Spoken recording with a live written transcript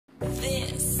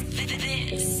This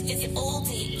is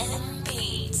oldie and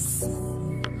beats.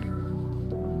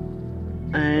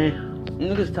 Hey,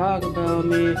 niggas talk about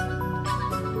me.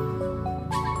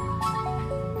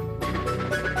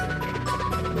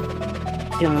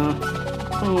 Yeah.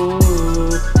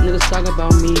 Niggas talk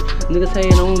about me. Niggas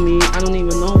hate on me. I don't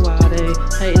even know why they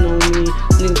hating on me.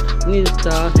 Niggas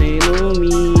stop hating on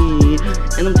me.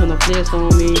 And I'm tryna flex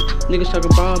on me. Niggas talking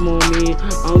bribe on me.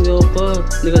 I don't give a fuck.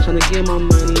 Niggas tryna get my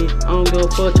money. I don't give a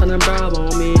fuck tryna bribe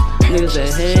on me. Niggas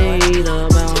that hate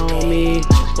about me.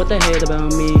 What they hate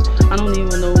about me. I don't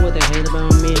even know what they hate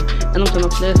about me. And I'm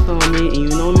tryna flex on me. And you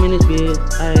know I'm in this bitch.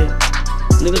 Ay.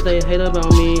 Niggas they hate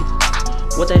about me.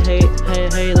 What they hate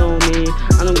on me.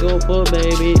 I don't give a fuck,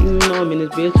 baby. You know I'm in this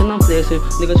bitch and I'm flexing.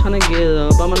 Nigga tryna get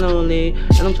up, I'm lonely.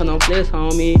 And I'm tryna flex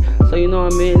on me. So you know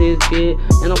I'm in this bitch.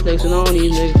 And I'm flexing on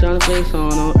these niggas, tryna flex on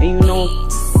them. And you know,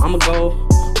 I'ma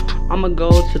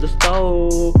go to the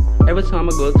store. Every time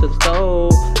I go to the store,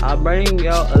 I bring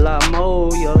out a lot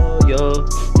more, yo.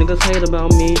 Niggas hate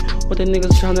about me. What the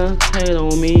niggas tryna hate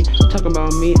on me. Talk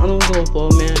about me, I don't go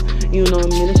for, man. You know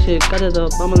I'm in this shit, got it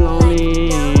up, I'm lonely.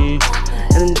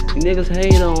 And niggas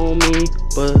hate on me,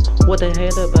 but what they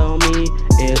hate about me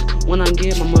is when I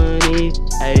get my money.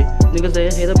 Ayy, niggas they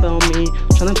hate about me,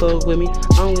 tryna fuck with me.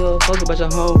 I don't give a fuck about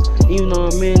your hoe. You know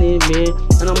I'm in it,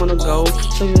 bitch, and I'm on the go.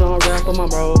 So you know I rap for my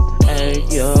bro. Ayy,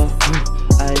 yeah.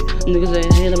 Ayy, niggas they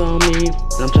hate about me,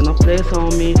 and I'm tryna flex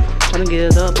on me. Tryna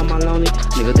get it up on my lonely.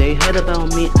 Niggas they hate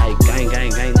about me. Ayy, gang,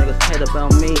 niggas hate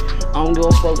about me. I don't give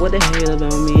a fuck what they hate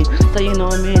about me. So you know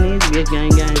I'm in this bitch,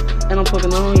 gang. And I'm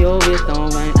fucking on your bitch,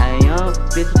 don't rain. Ayy, yo,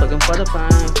 bitch fucking for the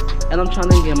fine. And I'm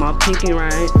tryna get my pinky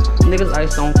right. Niggas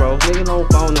ice on bro, niggas no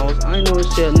phonos. I ain't doing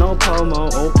shit, no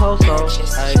promo, oh posto.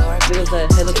 Ayy, niggas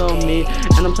that hate about me.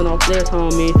 And I'm tryna flex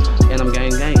on me. And I'm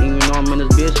gang, and you know I'm in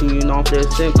this bitch. And you know I'm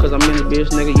flexing, cause I'm in this bitch,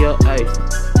 nigga, yo, ayy.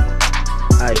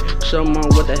 Ayy, show them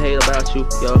what they hate about you,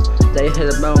 yo. They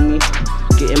hate about me,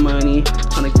 getting money,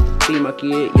 tryna feed my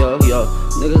kid, yo.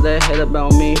 Niggas that hate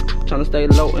about me, tryna stay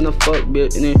low in the fuck,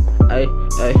 bitch, and then, ayy,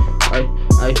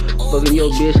 fucking your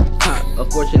bitch, hot,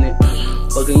 unfortunate.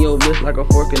 Fucking your bitch like a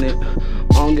fork in it.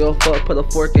 I don't give a fuck, put a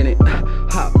fork in it.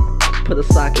 Hop, put a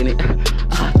sock in it.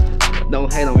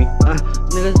 Don't hate on me.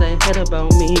 Niggas that hate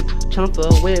about me, tryna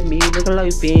fuck with me, nigga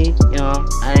like me, yo.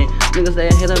 Ayy, niggas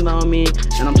that hate about me,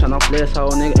 and I'm tryna flex,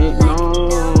 whole nigga,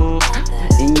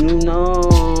 and you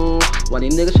know. Why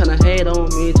these niggas tryna hate on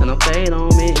me, tryna fade on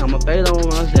me, I'ma fade on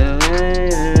myself.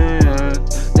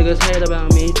 Niggas hate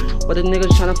about me, but the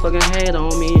niggas tryna fucking hate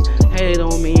on me.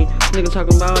 Niggas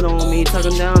talking about on me,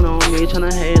 talking down on me,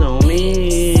 tryna hate on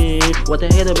me. What they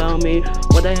hate about me,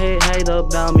 what they hate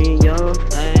about me, yo.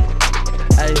 Ay.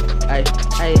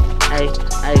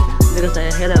 Niggas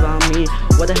that hate about me,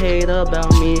 what they hate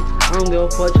about me. I don't give a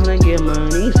fuck tryna get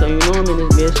money, so you know I'm in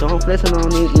this bitch, so I'm flexing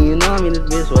on it, and you know I'm in this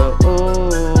bitch, well,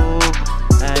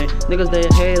 Ay, niggas they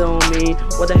hate on me,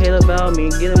 what they hate about me,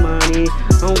 getting money.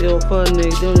 I don't give a fuck,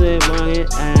 niggas doing that money.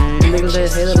 Ay, niggas they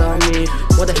hate about me,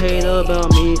 what they hate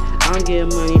about me. I don't get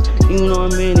money, you know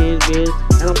I'm in this bitch,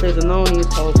 and I'm flexing on these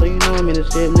hoes, so you know I'm in this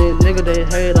shit. Nigga they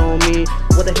hate on me,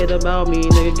 what they hate about me,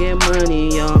 nigga get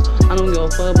money, yo. I don't give a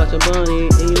fuck about your money,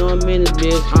 and you know I'm in this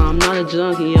bitch. I'm not a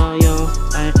junkie, yo.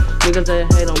 Ay, niggas they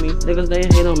hate on me, niggas they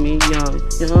hate on me, yo.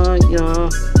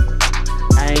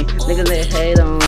 Ay, niggas they hate on me.